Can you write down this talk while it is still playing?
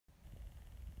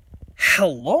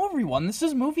Hello everyone, this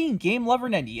is Movie and Game Lover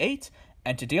 98,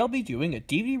 and today I'll be doing a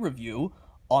DVD review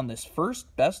on this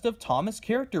first Best of Thomas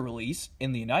character release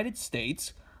in the United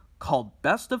States called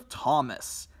Best of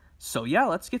Thomas. So yeah,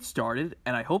 let's get started,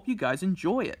 and I hope you guys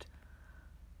enjoy it.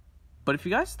 But if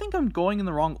you guys think I'm going in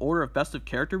the wrong order of Best of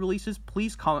character releases,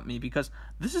 please comment me, because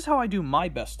this is how I do my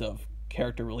Best of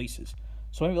character releases.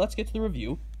 So anyway, let's get to the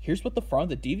review. Here's what the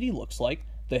front of the DVD looks like.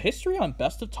 The history on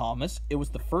Best of Thomas: it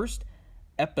was the first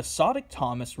episodic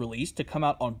Thomas release to come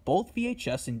out on both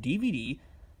VHS and DVD,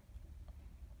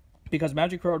 because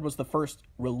Magic Road was the first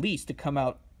release to come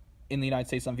out in the United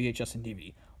States on VHS and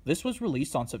DVD. This was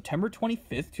released on September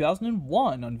 25th,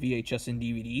 2001 on VHS and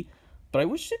DVD, but I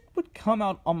wish it would come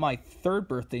out on my third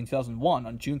birthday in 2001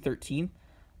 on June 13th.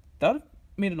 That would have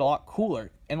made it a lot cooler,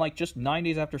 and like just 9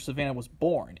 days after Savannah was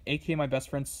born, aka my best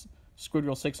friend's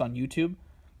Squidgirl 6 on YouTube.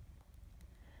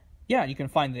 Yeah, you can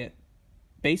find the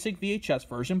basic VHS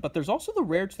version, but there's also the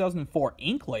rare 2004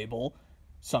 ink label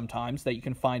sometimes that you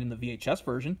can find in the VHS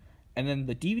version, and then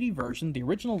the DVD version, the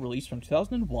original release from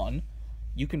 2001,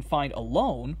 you can find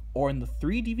alone or in the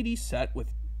 3 DVD set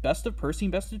with Best of Percy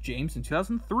and Best of James in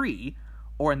 2003,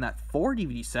 or in that 4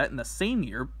 DVD set in the same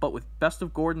year, but with Best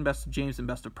of Gordon, Best of James, and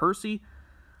Best of Percy,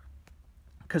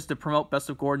 because to promote Best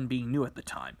of Gordon being new at the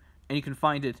time. And you can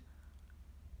find it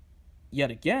yet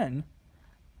again.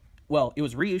 Well, it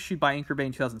was reissued by Anchor Bay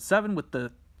in 2007 with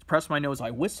the Press My Nose,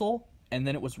 I Whistle, and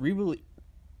then it was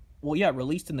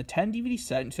released in the 10 DVD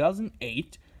set in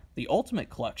 2008, the Ultimate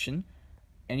Collection,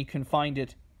 and you can find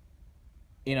it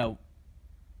in a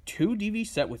 2 DVD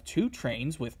set with 2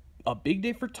 trains with A Big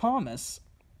Day for Thomas,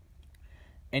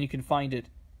 and you can find it,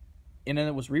 and then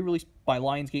it was re-released by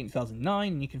Lionsgate in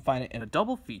 2009, and you can find it in a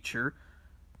double feature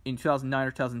in 2009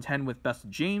 or 2010 with Best of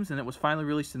James, and it was finally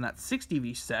released in that 6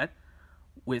 DVD set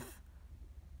with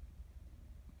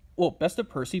Best of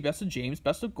Percy, Best of James,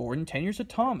 Best of Gordon, 10 Years of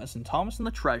Thomas, and Thomas and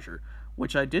the Treasure,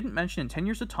 which I didn't mention in 10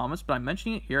 Years of Thomas, but I'm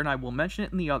mentioning it here, and I will mention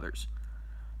it in the others.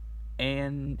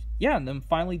 And yeah, and then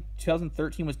finally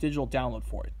 2013 was digital download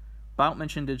for it, but I don't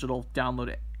mention digital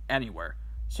download anywhere.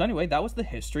 So anyway, that was the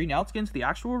history. Now let's get into the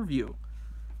actual review.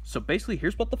 So basically,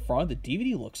 here's what the front of the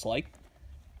DVD looks like.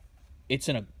 It's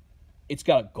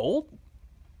got a gold,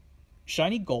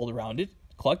 shiny gold around it,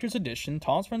 collector's edition,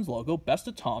 Thomas Friends logo, Best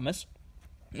of Thomas,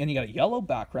 and you got a yellow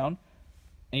background,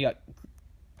 and you got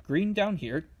green down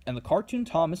here, and the cartoon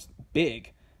Thomas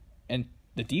big, and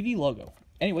the DVD logo.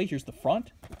 Anyway, here's the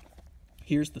front.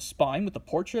 Here's the spine with the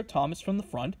portrait of Thomas from the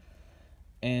front,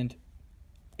 and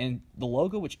the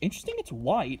logo, which, interesting, it's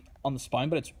white on the spine,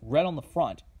 but it's red on the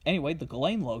front. Anyway, the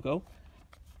Ghislaine logo.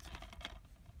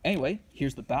 Anyway,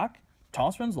 here's the back,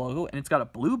 Thomas Friends logo, and it's got a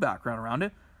blue background around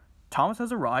it. Thomas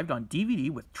has arrived on DVD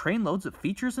with trainloads of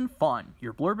features and fun.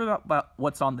 Your blurb about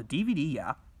what's on the DVD,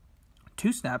 yeah.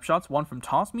 2 snapshots, one from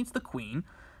Thomas Meets the Queen,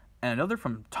 and another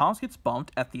from Thomas Gets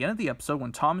Bumped at the end of the episode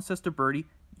when Thomas says to Birdie,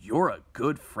 "You're a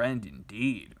good friend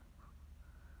indeed."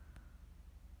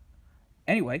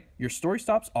 Anyway, your story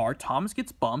stops are Thomas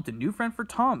Gets Bumped, a new friend for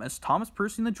Thomas, Thomas,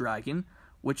 Percy, and the Dragon,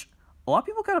 which a lot of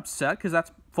people got upset because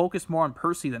that's focused more on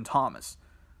Percy than Thomas.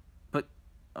 But,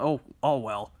 oh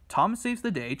well. Thomas Saves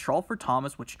the Day, Troll for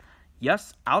Thomas, which,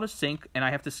 yes, out of sync, and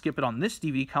I have to skip it on this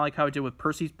DVD, kind of like how I did with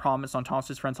Percy's Promise on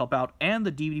Thomas's Friends Help Out, and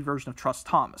the DVD version of Trust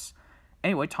Thomas.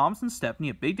 Anyway, Thomas and Stephanie,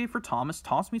 A Big Day for Thomas,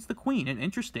 Thomas Meets the Queen, and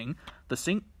interesting,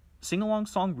 the sing-along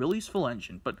song Really Useful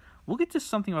Engine, but we'll get to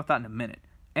something about that in a minute.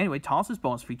 Anyway, Thomas's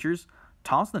bonus features,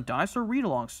 Thomas and the Dinosaur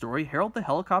Read-Along Story, Harold the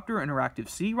Helicopter Interactive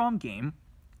CD-ROM Game,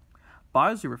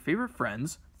 Bios of Your Favorite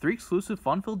Friends, 3 exclusive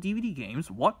fun-filled DVD games,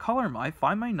 What Color Am I,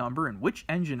 Find My Number, and Which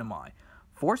Engine Am I?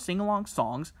 4 sing-along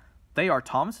songs. They are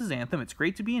Thomas's Anthem, It's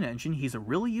Great to Be an Engine, He's a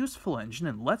Really Useful Engine,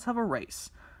 and Let's Have a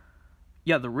Race.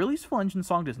 Yeah, the Really Useful Engine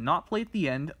song does not play at the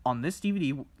end on this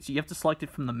DVD, so you have to select it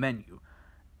from the menu.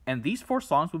 And these 4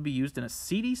 songs would be used in a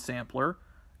CD sampler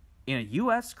in a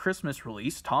US Christmas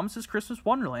release, Thomas's Christmas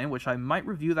Wonderland, which I might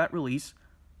review that release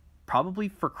probably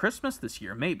for Christmas this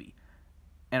year, maybe.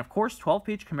 And of course,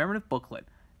 12-page commemorative booklet.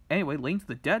 Anyway, link to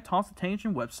the Dead Thomas the Tank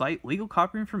Engine website, legal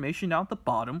copy information down at the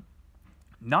bottom.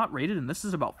 Not rated, and this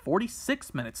is about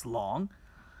 46 minutes long.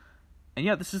 And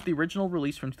yeah, this is the original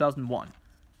release from 2001.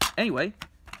 Anyway,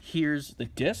 here's the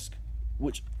disc,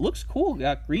 which looks cool.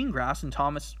 Got green grass and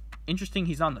Thomas. Interesting,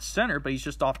 he's on the center, but he's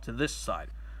just off to this side.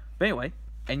 But anyway,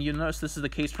 and you'll notice this is the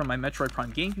case from my Metroid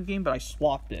Prime GameCube game, but I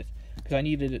swapped it because I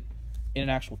needed it in an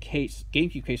actual case,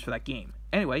 GameCube case for that game.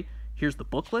 Anyway, here's the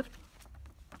booklet.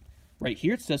 Right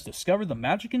here it says, Discover the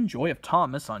Magic and Joy of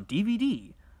Thomas on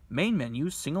DVD. Main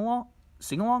menu,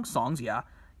 sing-along songs, yeah.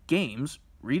 Games,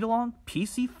 read-along,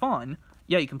 PC fun.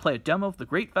 Yeah, you can play a demo of the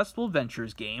Great Festival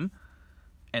Adventures game.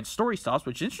 and story stops,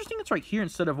 which is interesting it's right here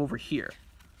instead of over here.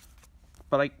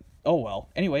 But oh well.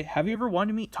 Anyway, have you ever wanted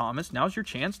to meet Thomas? Now's your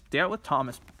chance. Day Out with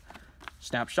Thomas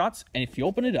snapshots. And if you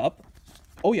open it up,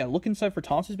 oh yeah, look inside for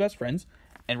Thomas's best friends.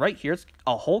 And right here, it's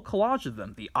a whole collage of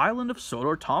them. The Island of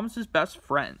Sodor, Thomas's best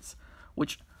friends.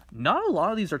 Which, not a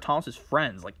lot of these are Thomas's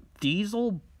friends. Like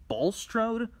Diesel,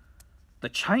 Bulstrode, the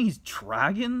Chinese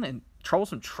Dragon, and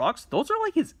Troublesome Trucks. Those are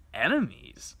like his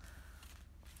enemies.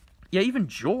 Yeah, even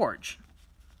George.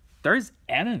 They're his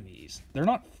enemies. They're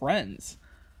not friends.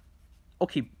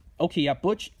 Okay, yeah,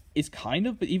 Butch is kind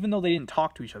of, but even though they didn't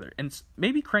talk to each other. And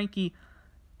maybe Cranky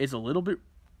is a little bit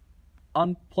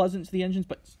unpleasant to the engines,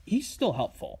 but he's still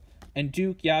helpful. And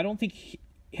Duke, yeah, I don't think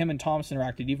him and Thomas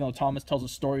interacted, even though Thomas tells a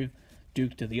story of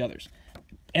Duke to the others.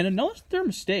 And another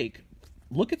mistake,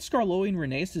 look at Skarloey and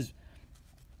Rheneas's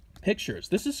pictures.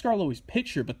 This is Skarloey's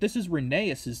picture, but this is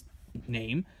Rheneas's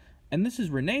name. And this is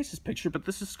Rheneas's picture, but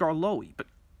this is Skarloey. But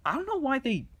I don't know why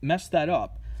they messed that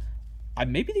up.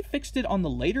 Maybe they fixed it on the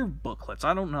later booklets.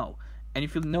 I don't know. And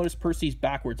if you notice Percy's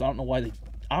backwards, I don't know why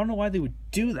they would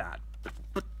do that.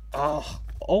 But oh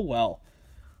well.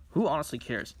 Who honestly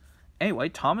cares? Anyway,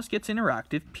 Thomas Gets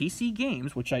Interactive, PC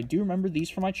games, which I do remember these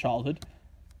from my childhood.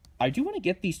 I do want to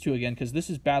get these two again because this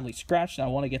is badly scratched and I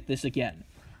want to get this again.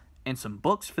 And some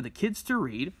books for the kids to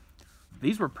read.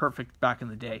 These were perfect back in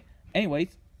the day. Anyway,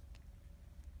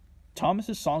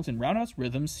 Thomas's Songs and Roundhouse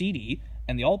Rhythm CD,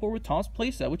 and the All Aboard with Thomas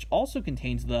playset, which also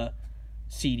contains the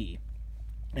CD.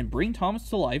 And Bring Thomas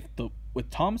to Life, with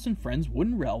Thomas and Friends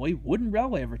Wooden Railway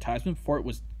advertisement before it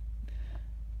was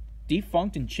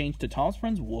defunct and changed to Thomas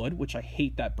Friends Wood, which I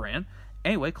hate that brand.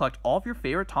 Anyway, collect all of your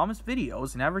favorite Thomas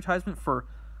videos, an advertisement for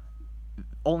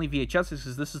only VHS,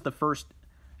 because this is the first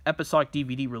episodic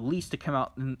DVD release to come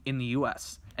out in the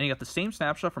US. And you got the same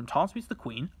snapshot from Thomas Meets the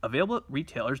Queen, available at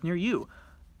retailers near you.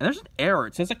 And there's an error.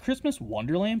 It says a Christmas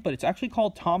Wonderland, but it's actually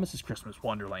called Thomas's Christmas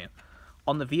Wonderland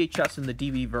on the VHS and the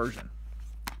DVD version.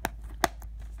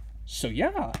 So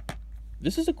yeah,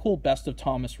 this is a cool Best of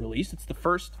Thomas release. It's the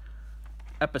first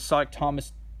episodic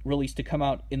Thomas release to come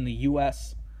out in the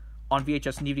US on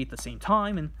VHS and DVD at the same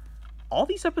time. And all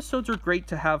these episodes are great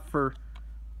to have for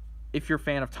if you're a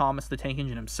fan of Thomas the Tank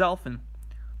Engine himself. But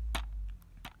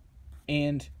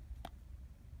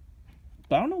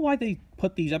I don't know why they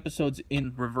put these episodes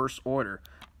in reverse order.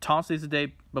 Thomas Saves the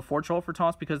Day before Trouble for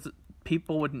Thomas, because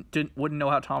people wouldn't know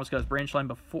how Thomas got his branch line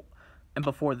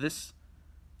before this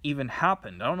even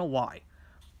happened. I don't know why.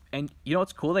 And you know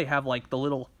what's cool? They have like the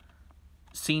little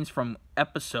scenes from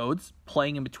episodes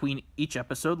playing in between each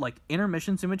episode, like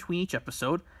intermissions in between each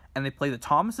episode, and they play the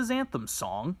Thomas's Anthem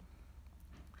song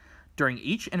during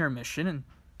each intermission,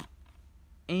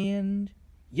 and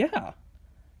yeah.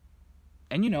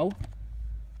 And you know,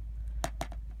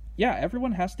 yeah,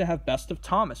 everyone has to have Best of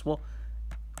Thomas. Well,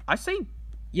 I say,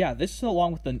 yeah, this is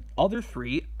along with the other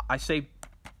three, I say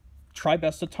try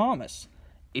Best of Thomas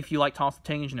if you like Thomas the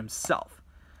Tank Engine himself.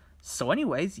 So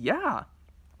anyways, yeah.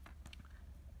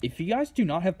 If you guys do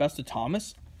not have Best of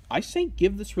Thomas, I say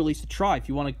give this release a try if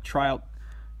you want to try out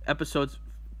episodes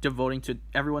devoting to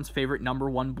everyone's favorite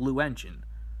 #1 Blue Engine.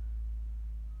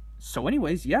 So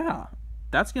anyways, yeah.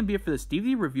 That's going to be it for this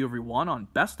DVD review, everyone, on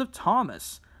Best of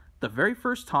Thomas, the very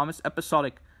first Thomas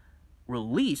episodic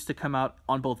release to come out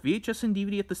on both VHS and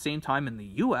DVD at the same time in the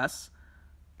US.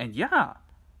 And yeah.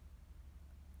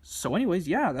 So anyways,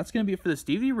 yeah, that's going to be it for this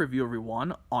DVD review,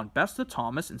 everyone, on Best of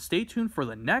Thomas. And stay tuned for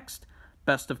the next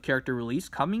Best of Character release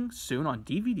coming soon on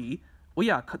DVD. Well,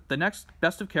 yeah, the next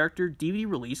Best of Character DVD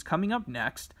release coming up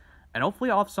next. And hopefully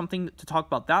I'll have something to talk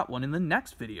about that one in the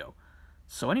next video.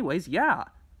 So anyways, yeah.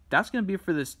 That's going to be it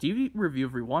for this DVD review,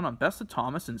 everyone, on Best of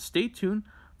Thomas, and stay tuned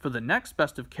for the next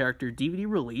Best of Character DVD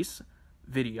release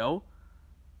video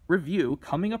review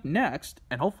coming up next,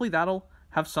 and hopefully that'll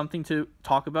have something to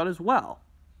talk about as well.